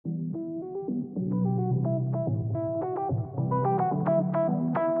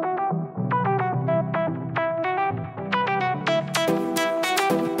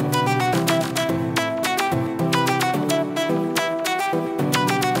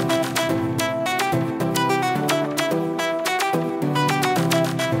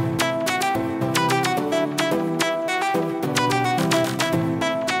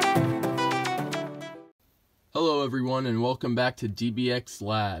welcome back to DBX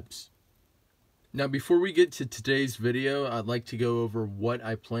Labs. Now before we get to today's video, I'd like to go over what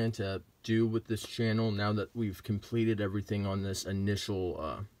I plan to do with this channel now that we've completed everything on this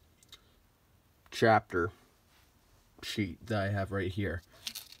initial chapter sheet that I have right here.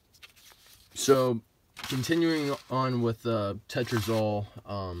 So continuing on with the tetrazole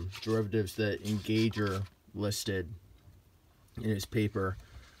derivatives that Engager listed in his paper,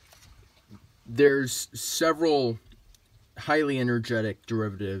 there's several highly energetic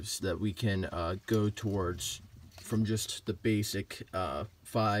derivatives that we can go towards from just the basic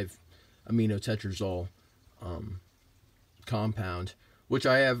 5-aminotetrazole compound, which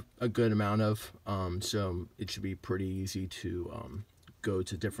I have a good amount of, so it should be pretty easy to go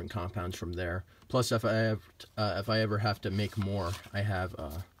to different compounds from there. Plus, if I ever have to make more, I have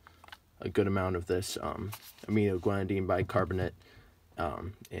a good amount of this aminoguanidine bicarbonate,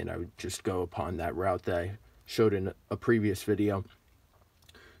 and I would just go upon that route that I showed in a previous video.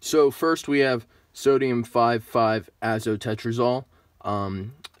 So first we have sodium 5,5-azotetrazole.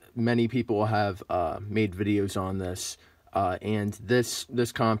 Many people have made videos on this, and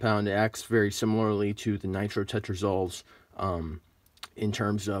this compound acts very similarly to the nitrotetrazoles in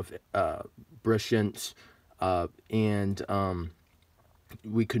terms of brisance, and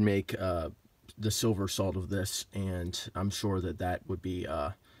we could make the silver salt of this, and I'm sure that that would be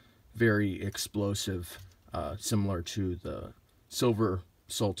very explosive, similar to the silver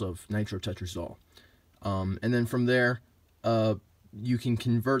salt of nitrotetrazole. And then from there, you can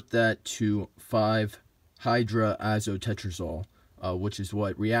convert that to 5-hydroazotetrazole, which is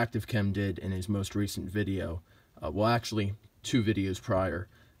what Reactive Chem did in his most recent video. Well, actually, 2 videos prior.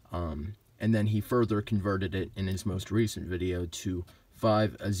 And then he further converted it in his most recent video to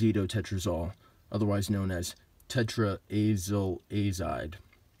 5-azetotetrazole, otherwise known as tetraazolazide,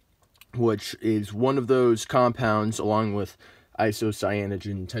 which is one of those compounds, along with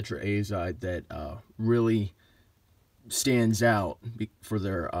isocyanogen tetraazide, that really stands out for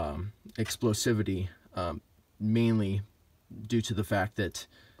their explosivity, mainly due to the fact that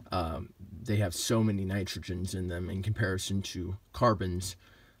they have so many nitrogens in them in comparison to carbons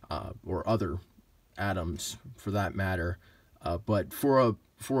or other atoms for that matter. But for a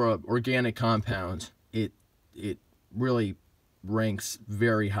organic compound, it really ranks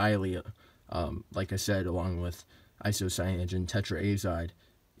very highly, like I said, along with isocyanogen tetraazide.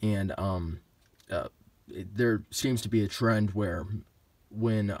 And there seems to be a trend where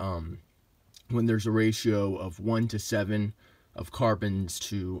when there's a ratio of 1 to 7 of carbons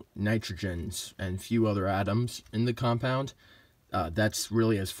to nitrogens and few other atoms in the compound, that's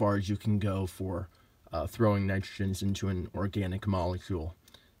really as far as you can go for throwing nitrogens into an organic molecule.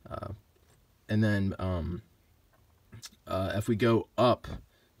 And then if we go up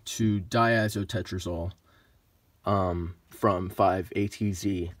to diazotetrazole from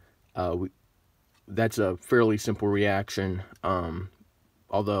 5-ATZ, that's a fairly simple reaction,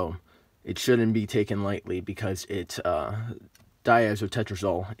 although it shouldn't be taken lightly because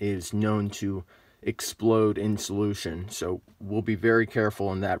diazotetrazole is known to explode in solution, so we'll be very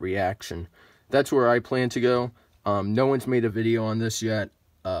careful in that reaction. That's where I plan to go. No one's made a video on this yet,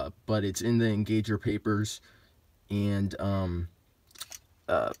 but it's in the Engager papers, and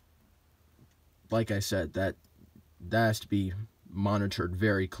like I said, that has to be monitored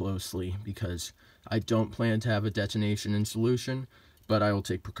very closely because I don't plan to have a detonation in solution, but I will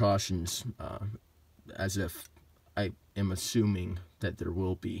take precautions as if I am assuming that there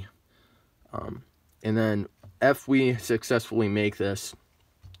will be. And then if we successfully make this,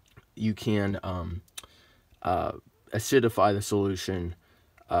 you can acidify the solution,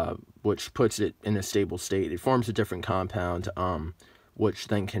 which puts it in a stable state. It forms a different compound, which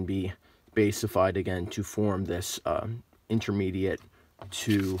then can be basified again to form this intermediate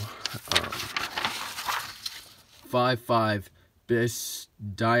to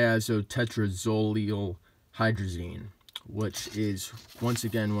 5,5-bis-diazotetrazolyl hydrazine, which is once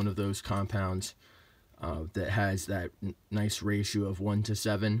again one of those compounds that has that nice ratio of 1 to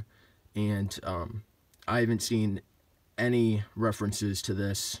 7, and I haven't seen any references to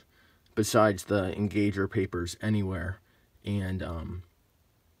this besides the Engager papers anywhere, and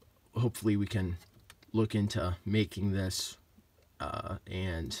hopefully we can look into making this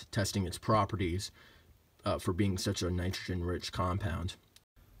and testing its properties for being such a nitrogen-rich compound.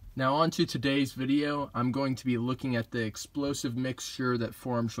 Now on to today's video. I'm going to be looking at the explosive mixture that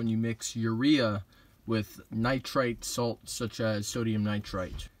forms when you mix urea with nitrite salts such as sodium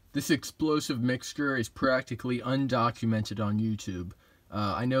nitrite. This explosive mixture is practically undocumented on YouTube.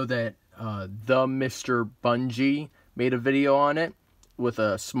 I know that TheMrbunGee made a video on it with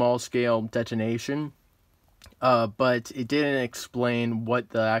a small-scale detonation, but it didn't explain what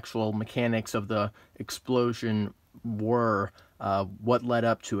the actual mechanics of the explosion were, what led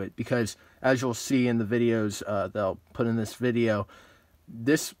up to it. Because as you'll see in the videos they'll put in this video,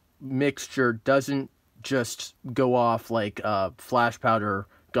 this mixture doesn't just go off like flash powder,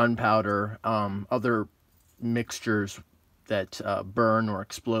 gunpowder, other mixtures that burn or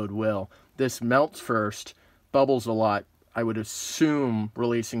explode will. This melts first, bubbles a lot, I would assume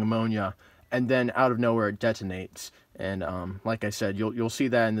releasing ammonia, and then out of nowhere it detonates. And like I said, you'll see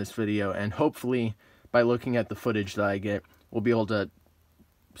that in this video, and hopefully by looking at the footage that I get, we'll be able to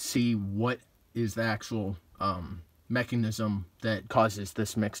see what is the actual mechanism that causes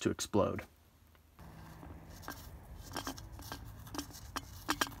this mix to explode.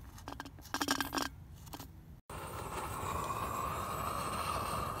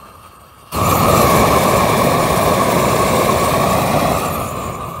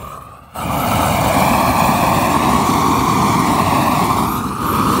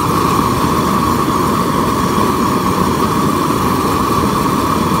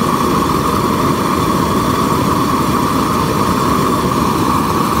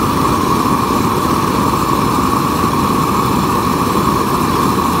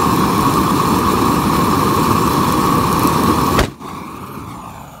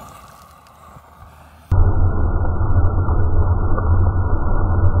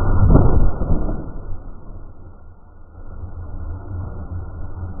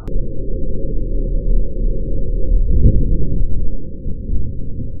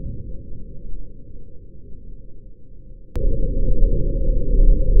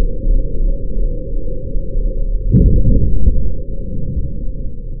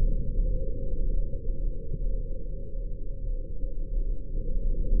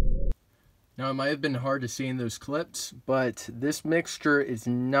 Now, it might have been hard to see in those clips, but this mixture is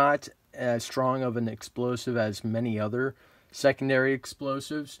not as strong of an explosive as many other secondary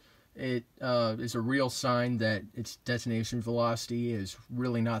explosives. It is a real sign that its detonation velocity is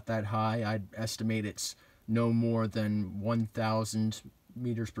really not that high. I'd estimate it's no more than 1,000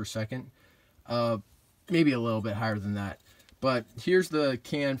 meters per second. Maybe a little bit higher than that. But here's the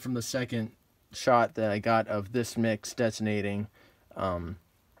can from the second shot that I got of this mix detonating.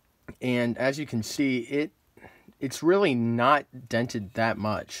 And as you can see, it's really not dented that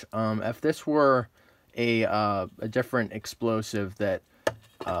much. If this were a different explosive that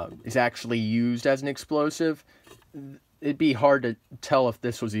is actually used as an explosive, it'd be hard to tell if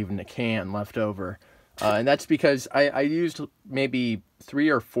this was even a can left over. And that's because I used maybe 3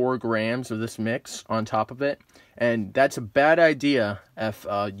 or 4 grams of this mix on top of it. And that's a bad idea if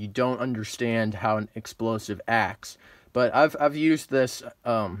you don't understand how an explosive acts. But I've used this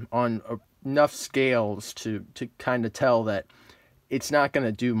on enough scales to kind of tell that it's not going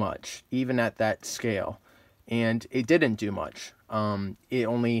to do much, even at that scale. And it didn't do much. It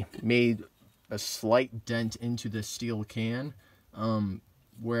only made a slight dent into the steel can,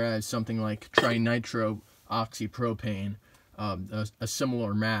 whereas something like trinitro-oxypropane, a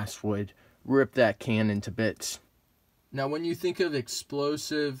similar mass, would rip that can into bits. Now, when you think of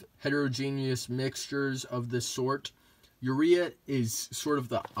explosive, heterogeneous mixtures of this sort, urea is sort of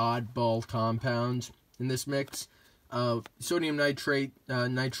the oddball compound in this mix. Sodium nitrate,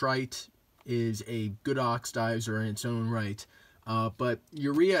 nitrite is a good oxidizer in its own right, but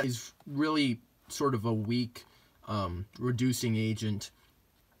urea is really sort of a weak reducing agent.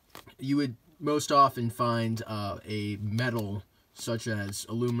 You would most often find a metal such as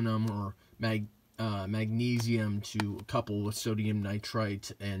aluminum or magnesium to couple with sodium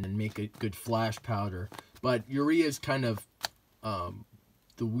nitrite and make a good flash powder. But urea is kind of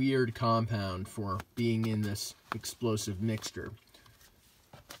the weird compound for being in this explosive mixture.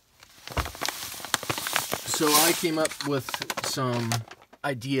 So I came up with some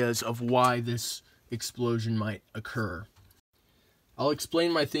ideas of why this explosion might occur. I'll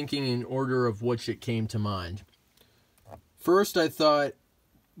explain my thinking in order of which it came to mind. First, I thought,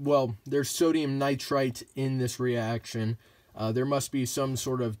 well, there's sodium nitrite in this reaction. There must be some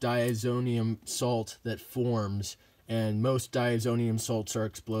sort of diazonium salt that forms, and most diazonium salts are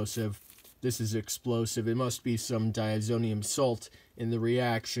explosive. This is explosive. It must be some diazonium salt in the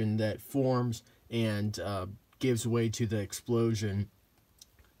reaction that forms and gives way to the explosion.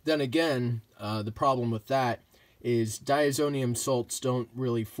 Then again, the problem with that is diazonium salts don't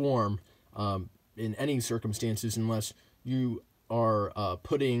really form in any circumstances unless you are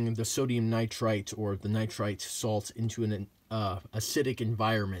putting the sodium nitrite or the nitrite salt into an acidic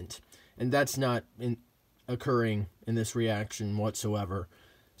environment, and that's not occurring in this reaction whatsoever.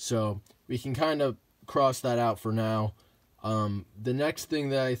 So we can kind of cross that out for now. The next thing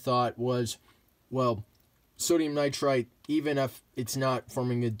that I thought was, well, sodium nitrite, even if it's not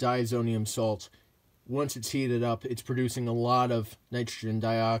forming a diazonium salt, once it's heated up, it's producing a lot of nitrogen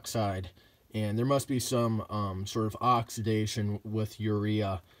dioxide, and there must be some sort of oxidation with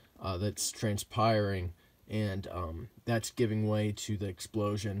urea that's transpiring, and that's giving way to the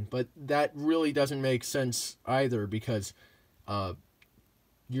explosion. But that really doesn't make sense either, because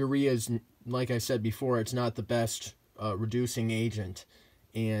urea is, like I said before, it's not the best reducing agent,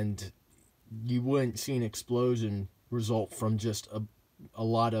 and you wouldn't see an explosion result from just a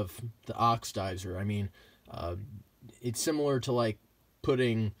lot of the oxidizer. I mean, it's similar to like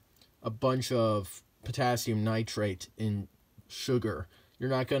putting a bunch of potassium nitrate in sugar. You're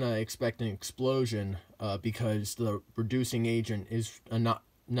not going to expect an explosion because the reducing agent is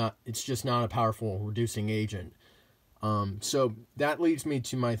it's just not a powerful reducing agent. So that leads me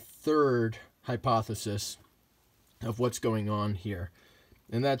to my third hypothesis of what's going on here,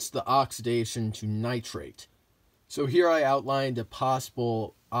 and that's the oxidation to nitrate. So here I outlined a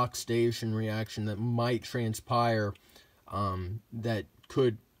possible oxidation reaction that might transpire that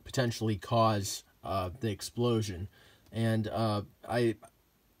could potentially cause the explosion. And I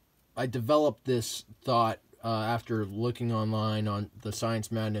developed this thought after looking online on the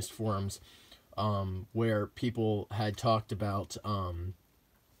Science Madness forums, where people had talked about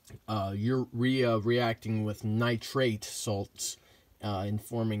urea reacting with nitrate salts and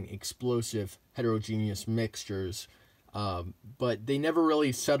forming explosive heterogeneous mixtures, but they never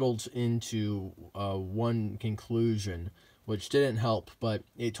really settled into one conclusion, which didn't help. But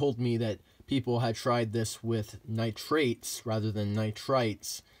it told me that people had tried this with nitrates rather than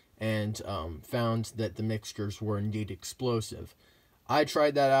nitrites, and found that the mixtures were indeed explosive. I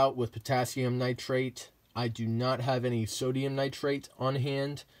tried that out with potassium nitrate. I do not have any sodium nitrate on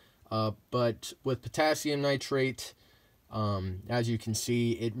hand, but with potassium nitrate, as you can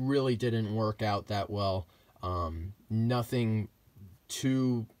see, it really didn't work out that well. Nothing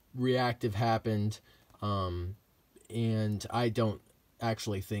too reactive happened, and I don't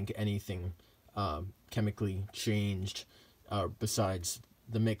actually think anything chemically changed besides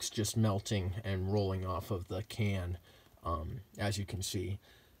the mix just melting and rolling off of the can, as you can see.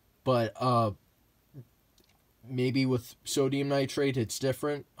 But maybe with sodium nitrate it's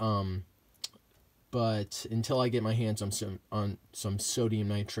different, but until I get my hands on some sodium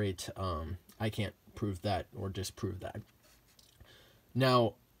nitrate, I can't prove that or disprove that.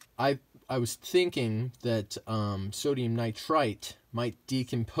 Now, I was thinking that sodium nitrite might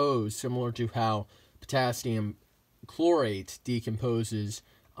decompose similar to how potassium chlorate decomposes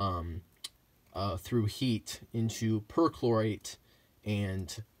through heat into perchlorate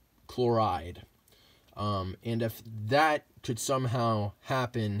and chloride. And if that could somehow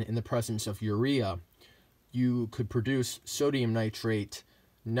happen in the presence of urea, you could produce sodium nitrate,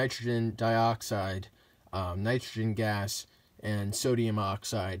 nitrogen dioxide, nitrogen gas, and sodium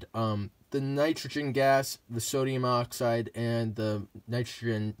oxide. The nitrogen gas, the sodium oxide, and the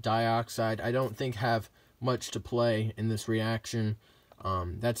nitrogen dioxide I don't think have much to play in this reaction.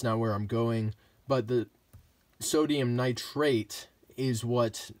 That's not where I'm going. But the sodium nitrate is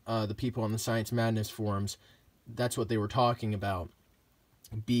what the people on the Science Madness forums, that's what they were talking about,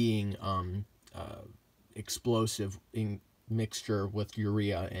 being explosive in mixture with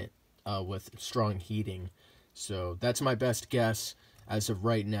urea and with strong heating. So that's my best guess as of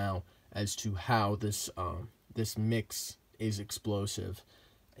right now as to how this this mix is explosive.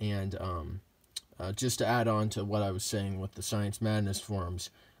 And just to add on to what I was saying with the Science Madness forums,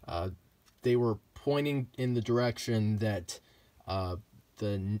 they were pointing in the direction that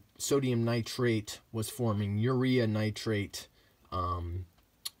the sodium nitrate was forming urea nitrate,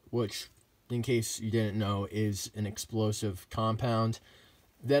 which, in case you didn't know, is an explosive compound.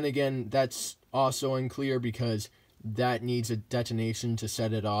 Then again, that's also unclear because that needs a detonation to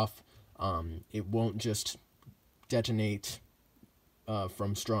set it off. It won't just detonate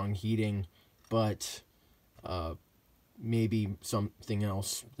from strong heating, but maybe something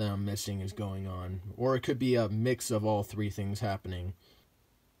else that I'm missing is going on. Or it could be a mix of all three things happening.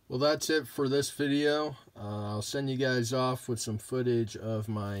 Well, that's it for this video. I'll send you guys off with some footage of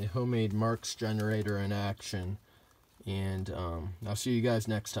my homemade Marx generator in action. And I'll see you guys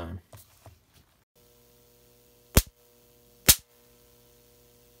next time.